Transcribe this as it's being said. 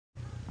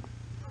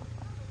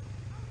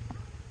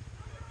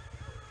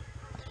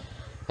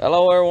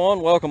Hello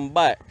everyone, welcome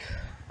back.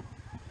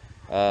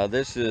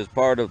 This is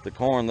part of the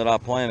corn that I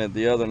planted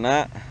the other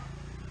night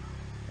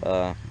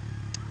that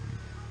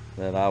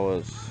I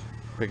was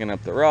picking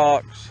up the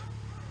rocks,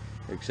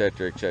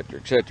 etc,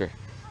 etc, etc.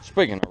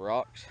 Speaking of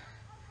rocks,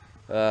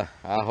 I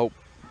hope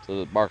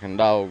the barking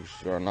dogs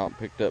are not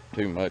picked up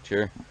too much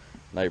here.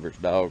 Neighbors'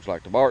 dogs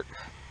like to bark.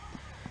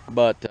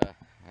 But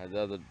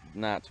the other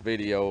night's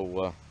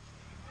video,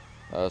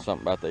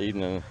 something about the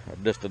evening,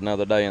 just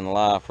another day in the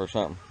life or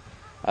something.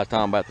 I was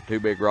talking about the two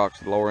big rocks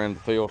at the lower end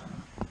of the field.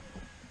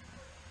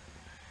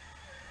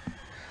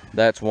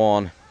 That's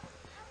one,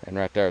 and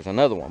right there's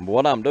another one. But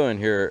what I'm doing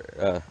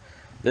here,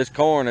 this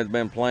corn has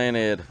been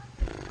planted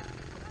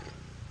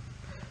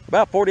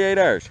about 48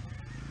 hours.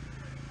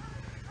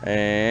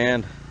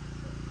 And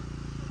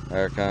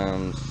there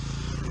comes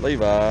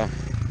Levi.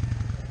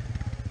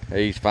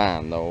 He's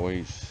fine though,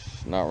 he's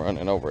not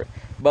running over it.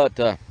 But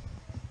it's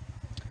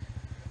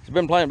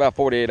been planted about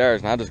 48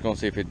 hours, and I'm just gonna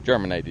see if it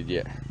germinated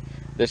yet.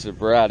 This is a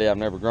variety I've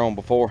never grown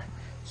before,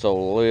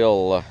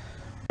 so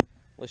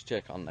let's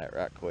check on that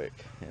right quick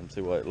and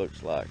see what it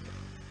looks like.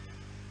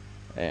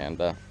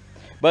 And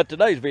but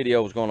today's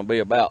video is going to be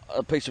about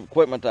a piece of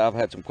equipment that I've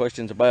had some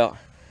questions about,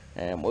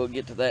 and we'll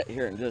get to that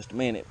here in just a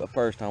minute. But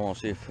first, I want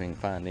to see if we can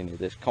find any of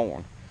this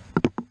corn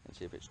and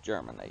see if it's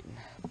germinating.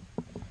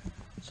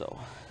 So.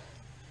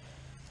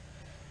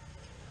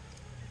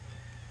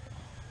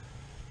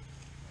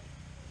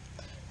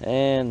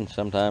 And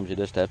sometimes you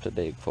just have to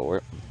dig for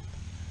it.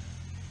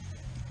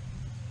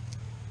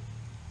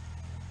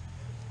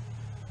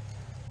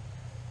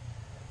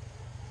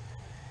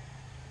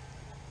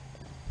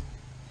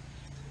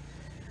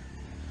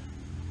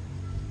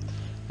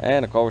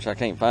 And of course I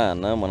can't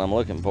find them when I'm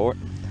looking for it.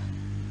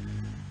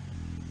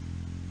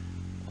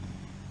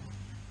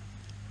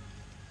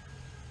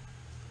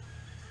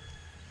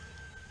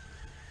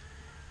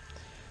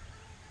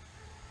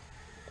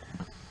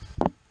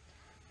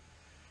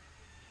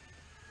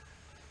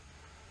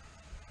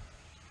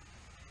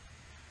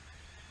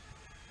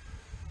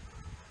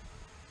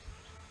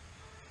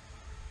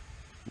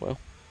 Well,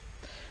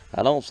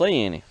 I don't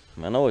see any.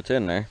 I know it's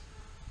in there.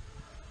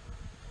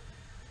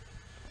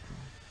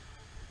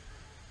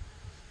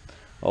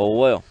 Oh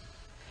well,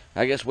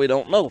 I guess we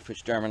don't know if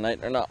it's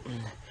germinating or not.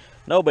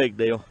 No big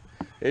deal.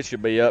 It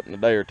should be up in a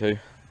day or two.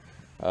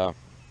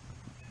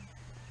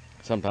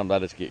 Sometimes I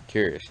just get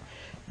curious.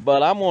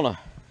 But I'm gonna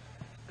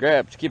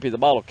grab Skippy the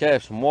bottle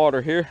cap some water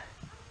here,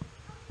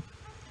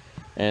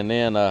 and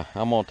then I'm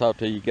gonna talk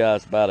to you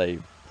guys about a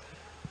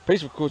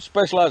piece of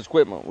specialized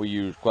equipment we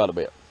use quite a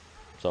bit.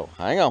 So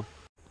hang on.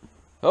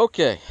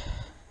 Okay,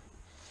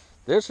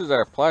 this is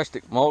our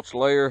plastic mulch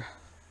layer.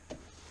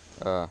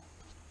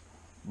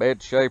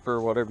 Bed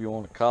shaper, whatever you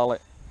want to call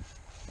it.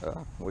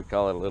 We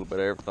call it a little bit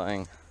of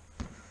everything.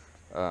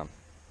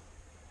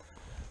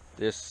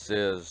 This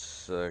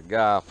is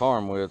Guy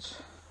Farmwood's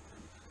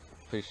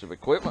piece of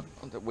equipment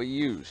that we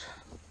use.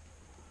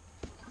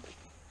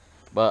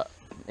 But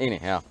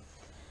anyhow,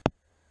 the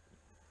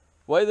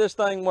way this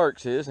thing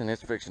works is, and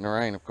it's fixing to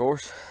rain of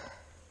course,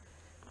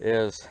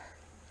 is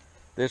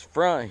this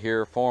front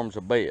here forms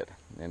a bed,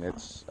 and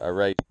it's a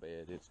raised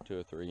bed. It's 2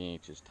 or 3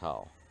 inches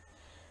tall,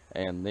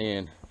 and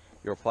then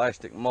your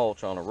plastic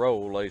mulch on a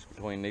roll lays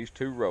between these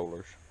two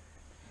rollers,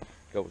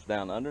 goes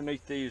down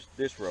underneath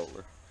this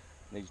roller.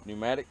 These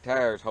pneumatic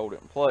tires hold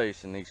it in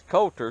place, and these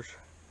coulters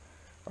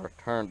are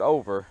turned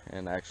over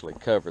and actually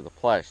cover the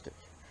plastic.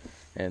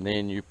 And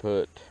then you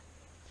put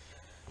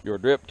your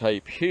drip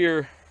tape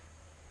here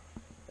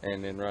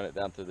and then run it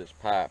down through this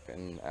pipe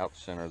and out the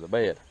center of the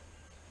bed.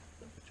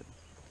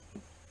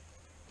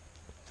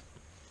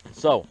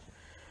 So,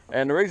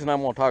 and the reason I'm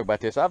going to talk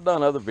about this, I've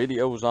done other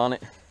videos on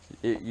it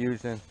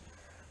using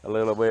a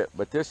little bit,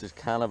 but this is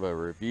kind of a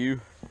review.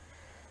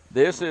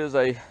 This is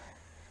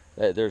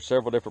there's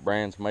several different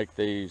brands make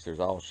these.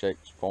 There's all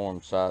shapes,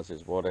 forms,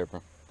 sizes,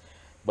 whatever.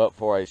 But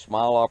for a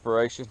small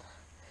operation,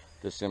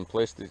 the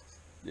simplicity,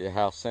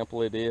 how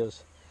simple it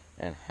is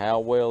and how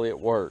well it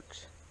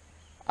works,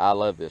 I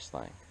love this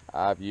thing.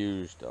 I've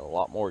used a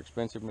lot more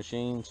expensive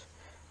machines,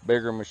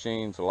 bigger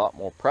machines, a lot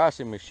more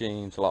pricey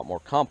machines, a lot more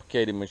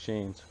complicated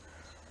machines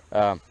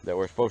that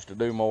were supposed to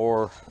do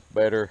more,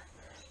 better,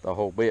 the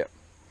whole bit.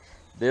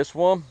 This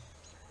one,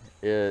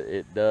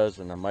 it does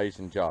an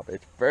amazing job.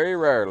 It's very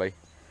rarely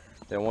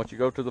that once you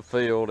go to the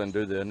field and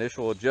do the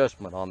initial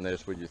adjustment on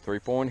this with your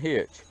 3-point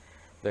hitch,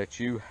 that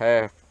you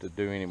have to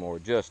do any more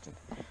adjusting.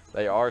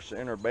 They are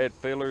center bed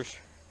fillers.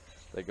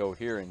 They go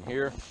here and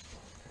here.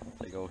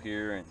 They go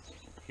here and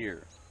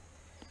here.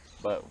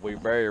 But we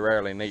very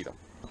rarely need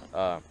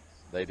them.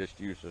 They just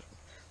use a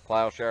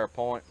plowshare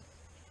point,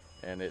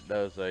 and it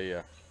does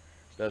a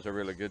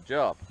really good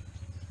job.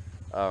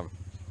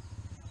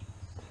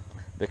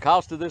 The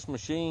cost of this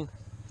machine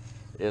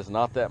is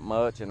not that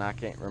much, and I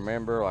can't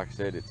remember. Like I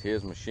said, it's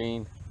his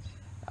machine.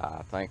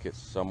 I think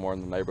it's somewhere in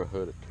the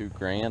neighborhood of $2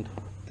 grand.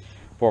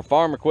 For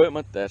farm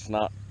equipment, that's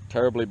not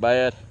terribly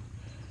bad.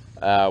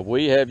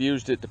 We have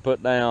used it to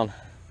put down,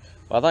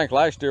 well, I think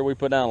last year we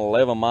put down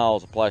 11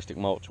 miles of plastic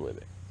mulch with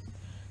it.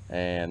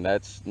 And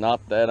that's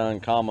not that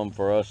uncommon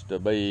for us to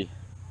be,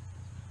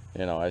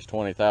 you know, that's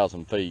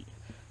 20,000 feet.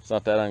 It's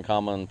not that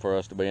uncommon for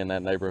us to be in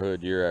that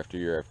neighborhood year after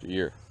year after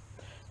year.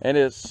 And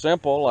it's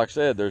simple, like I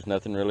said, there's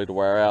nothing really to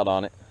wear out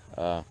on it.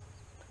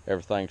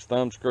 Everything's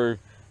thumb screw,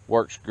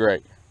 works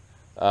great.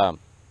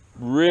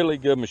 Really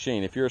good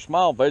machine. If you're a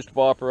small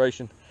vegetable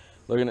operation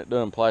looking at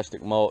doing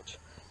plastic mulch,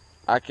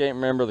 I can't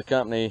remember the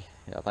company,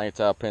 I think it's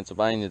out of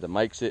Pennsylvania, that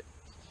makes it.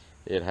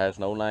 It has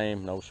no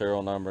name, no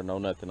serial number, no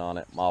nothing on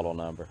it, model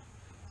number.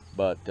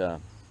 But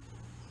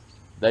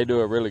they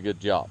do a really good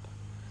job.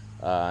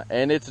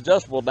 And it's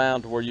adjustable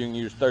down to where you can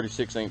use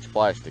 36-inch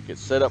plastic. It's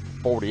set up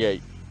for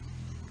 48.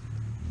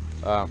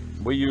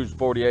 We use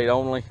 48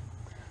 only,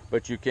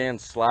 but you can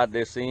slide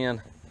this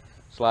in,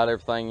 slide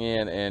everything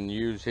in, and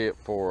use it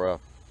for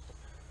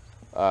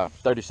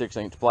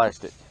 36-inch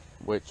plastic,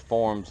 which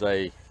forms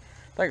I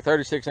think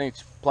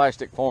 36-inch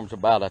plastic forms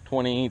about a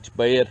 20-inch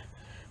bed,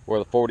 where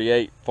the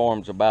 48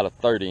 forms about a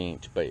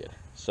 30-inch bed.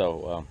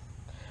 So,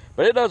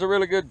 but it does a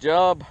really good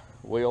job.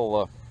 We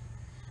will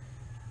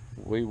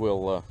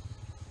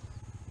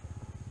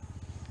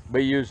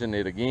be using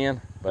it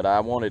again, but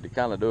I wanted to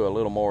kind of do a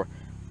little more.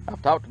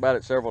 I've talked about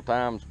it several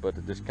times, but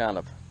to just kind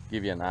of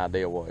give you an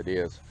idea what it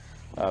is.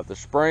 The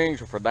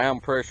springs are for down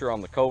pressure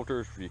on the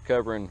coulters, for you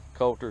covering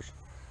coulters.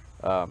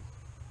 Like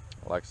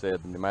I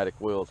said, the pneumatic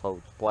wheels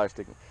hold the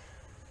plastic in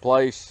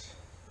place.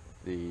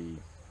 The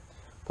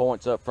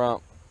points up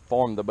front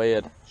form the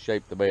bed,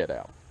 shape the bed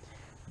out.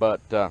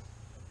 But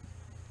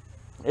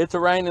it's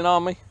raining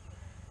on me,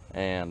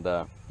 and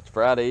it's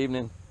Friday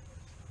evening.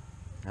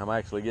 I'm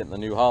actually getting the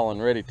new hauling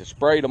ready to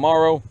spray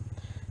tomorrow.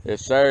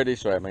 It's Saturday,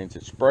 so that means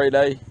it's spray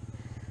day.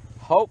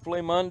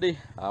 Hopefully Monday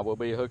I will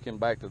be hooking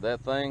back to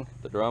that thing,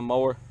 the drum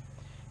mower,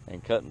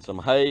 and cutting some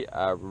hay.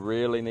 I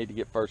really need to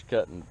get first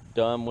cutting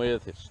done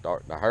with. It's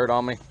starting to hurt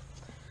on me.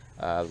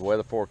 The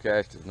weather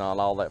forecast is not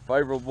all that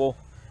favorable,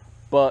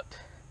 but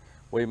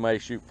we may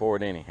shoot for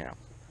it anyhow.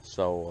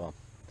 So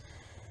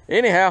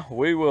anyhow,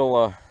 we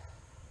will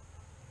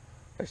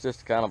it's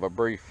just kind of a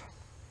brief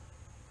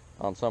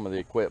on some of the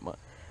equipment.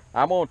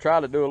 I'm going to try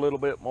to do a little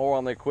bit more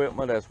on the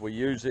equipment as we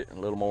use it, a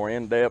little more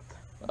in depth.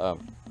 To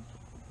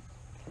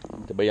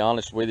be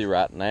honest with you,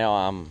 right now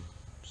I'm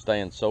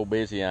staying so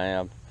busy I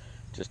am,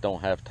 just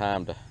don't have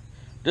time to,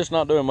 just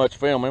not doing much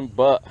filming.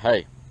 But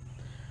hey,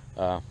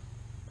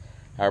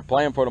 our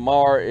plan for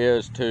tomorrow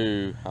is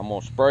I'm going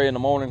to spray in the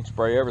morning,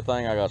 spray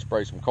everything. I got to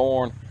spray some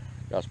corn,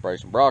 got to spray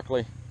some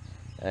broccoli,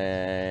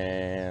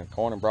 and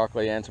corn and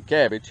broccoli and some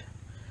cabbage.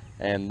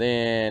 And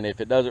then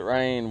if it doesn't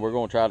rain, we're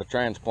going to try to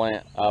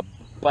transplant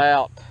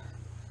about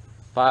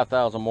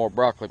 5,000 more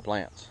broccoli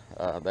plants.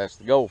 That's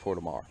the goal for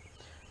tomorrow.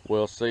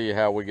 We'll see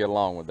how we get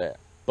along with that.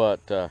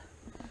 But for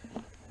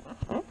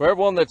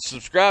everyone that's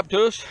subscribed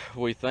to us,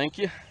 we thank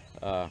you.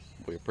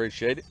 We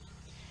appreciate it.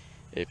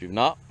 If you've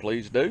not,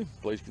 please do.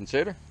 Please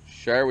consider.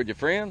 Share with your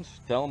friends.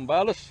 Tell them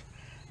about us.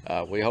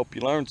 We hope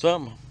you learned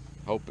something.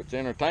 Hope it's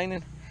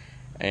entertaining.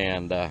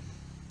 And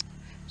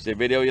see a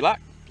video you like,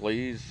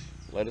 please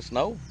let us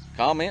know.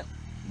 Comment.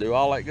 Do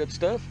all that good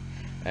stuff.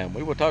 And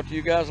we will talk to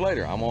you guys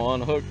later. I'm going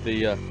to unhook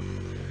the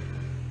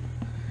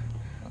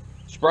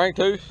spring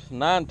tooth,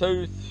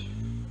 9-tooth,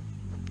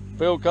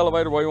 field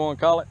cultivator, whatever you want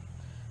to call it,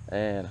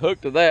 and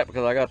hook to that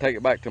because I got to take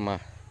it back to my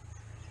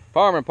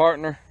farming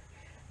partner.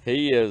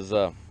 He is,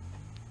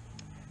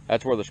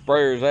 that's where the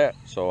sprayer is at,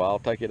 so I'll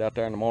take it out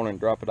there in the morning and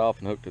drop it off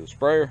and hook to the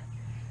sprayer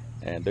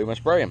and do my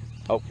spraying,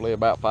 hopefully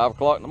about 5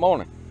 o'clock in the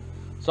morning.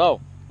 So,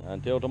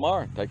 until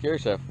tomorrow, take care of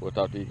yourself. We'll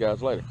talk to you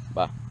guys later.